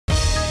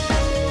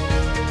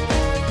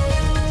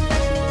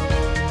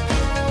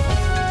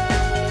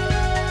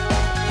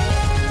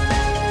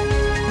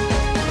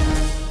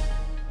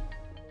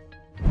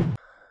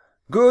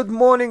Good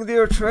morning,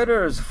 dear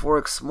traders.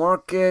 Forex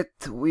market,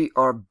 we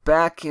are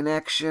back in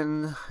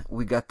action.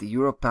 We got the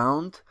euro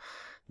pound.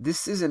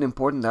 This is an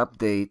important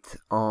update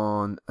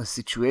on a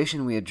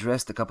situation we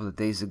addressed a couple of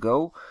days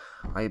ago.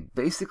 I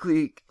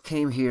basically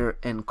came here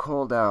and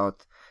called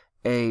out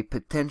a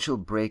potential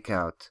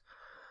breakout,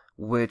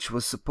 which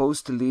was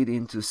supposed to lead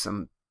into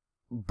some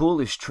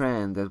bullish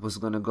trend that was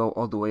going to go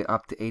all the way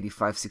up to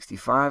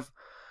 85.65.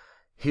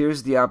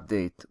 Here's the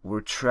update. We're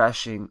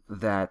trashing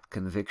that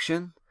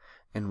conviction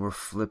and we're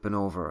flipping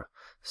over.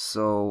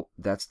 So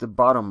that's the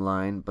bottom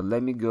line, but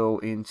let me go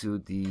into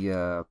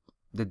the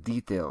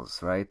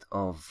details, right,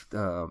 of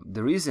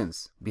the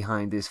reasons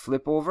behind this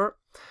flip over.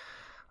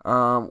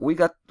 We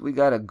got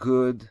a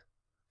good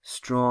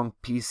strong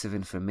piece of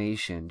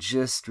information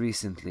just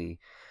recently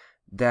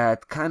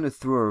that kind of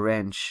threw a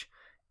wrench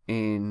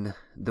in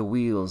the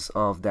wheels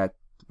of that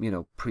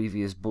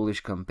previous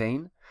bullish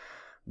campaign.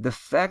 The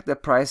fact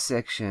that price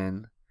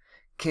action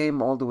came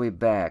all the way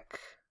back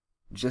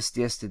just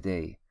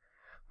yesterday,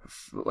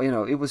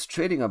 it was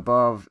trading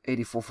above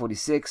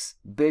 84.46,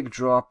 big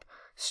drop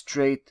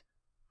straight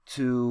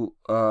to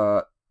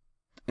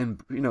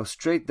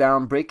straight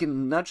down,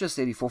 breaking not just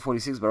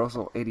 84.46 but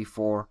also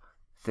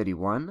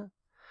 84.31.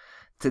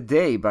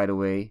 Today, by the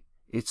way,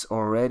 it's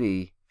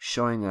already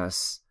showing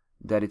us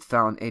that it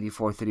found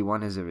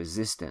 84.31 as a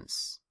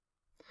resistance.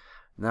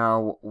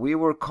 Now, we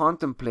were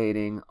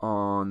contemplating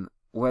on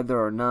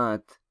whether or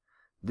not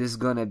this is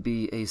gonna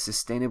be a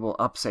sustainable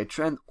upside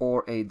trend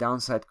or a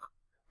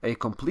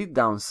complete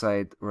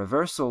downside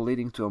reversal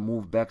leading to a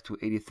move back to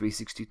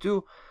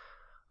 83.62.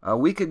 A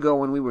week ago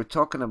when we were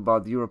talking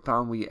about the euro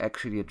pound, we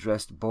actually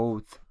addressed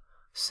both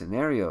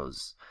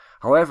scenarios.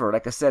 However,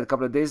 like I said a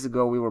couple of days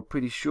ago, we were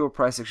pretty sure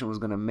price action was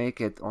gonna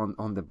make it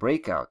on the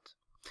breakout.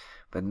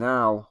 But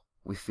now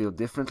we feel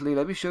differently.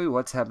 Let me show you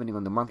what's happening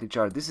on the monthly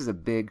chart. This is a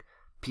big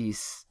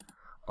piece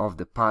of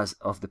the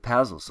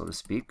puzzle, so to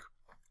speak.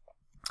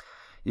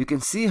 You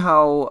can see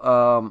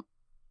how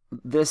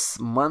this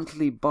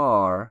monthly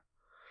bar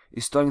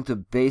is starting to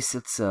base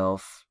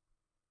itself,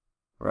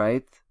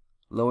 right?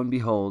 Lo and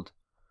behold,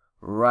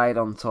 right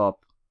on top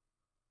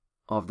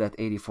of that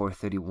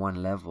 84.31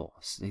 level,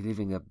 so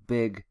leaving a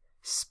big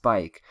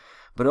spike.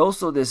 But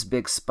also this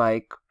big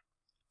spike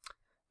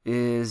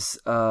is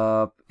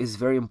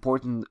very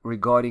important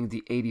regarding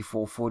the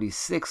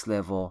 84.46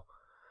 level,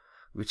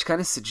 which kind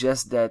of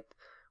suggests that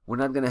we're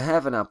not going to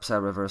have an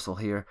upside reversal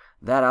here.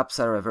 That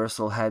upside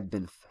reversal had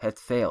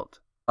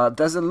failed.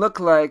 Doesn't look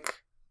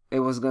like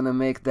it was going to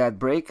make that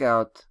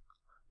breakout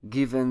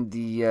given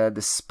the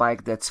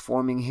spike that's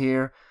forming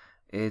here.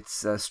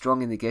 It's a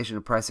strong indication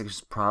the price action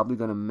is probably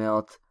going to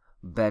melt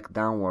back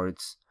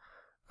downwards,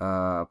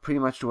 pretty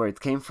much to where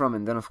it came from.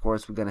 And then, of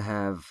course, we're going to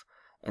have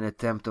an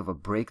attempt of a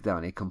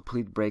breakdown, a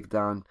complete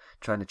breakdown,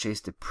 trying to chase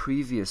the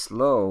previous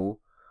low,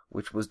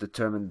 which was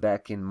determined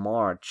back in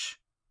March.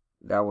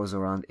 That was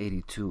around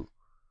 82.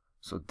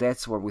 So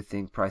that's where we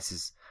think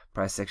price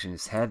action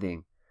is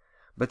heading.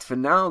 But for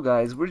now,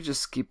 guys, we're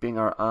just keeping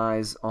our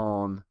eyes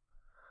on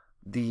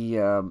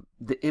the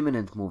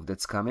imminent move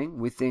that's coming.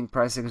 We think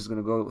price action is going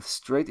to go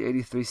straight to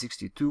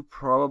 83.62,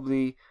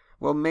 probably,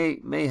 well,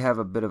 may have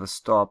a bit of a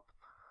stop,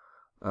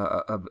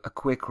 a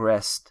quick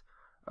rest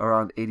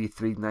around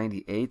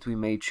 83.98. We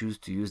may choose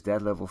to use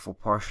that level for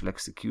partial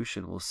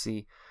execution. We'll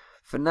see.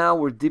 For now,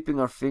 we're dipping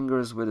our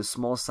fingers with a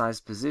small size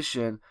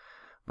position.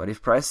 But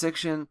if price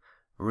action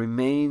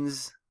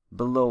remains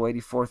below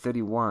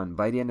 84.31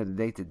 by the end of the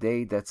day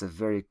today, that's a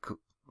very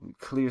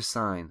clear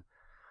sign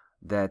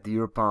that the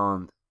euro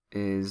pound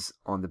is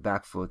on the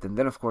back foot. And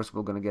then, of course,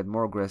 we're going to get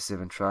more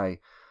aggressive and try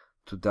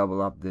to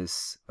double up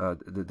this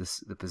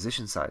the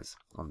position size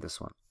on this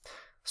one.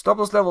 Stop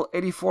loss level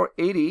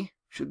 84.80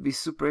 should be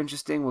super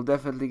interesting. We'll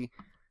definitely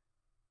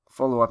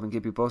follow up and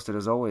keep you posted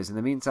as always. In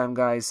the meantime,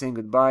 guys, saying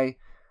goodbye.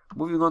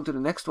 Moving on to the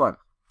next one.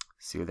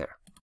 See you there.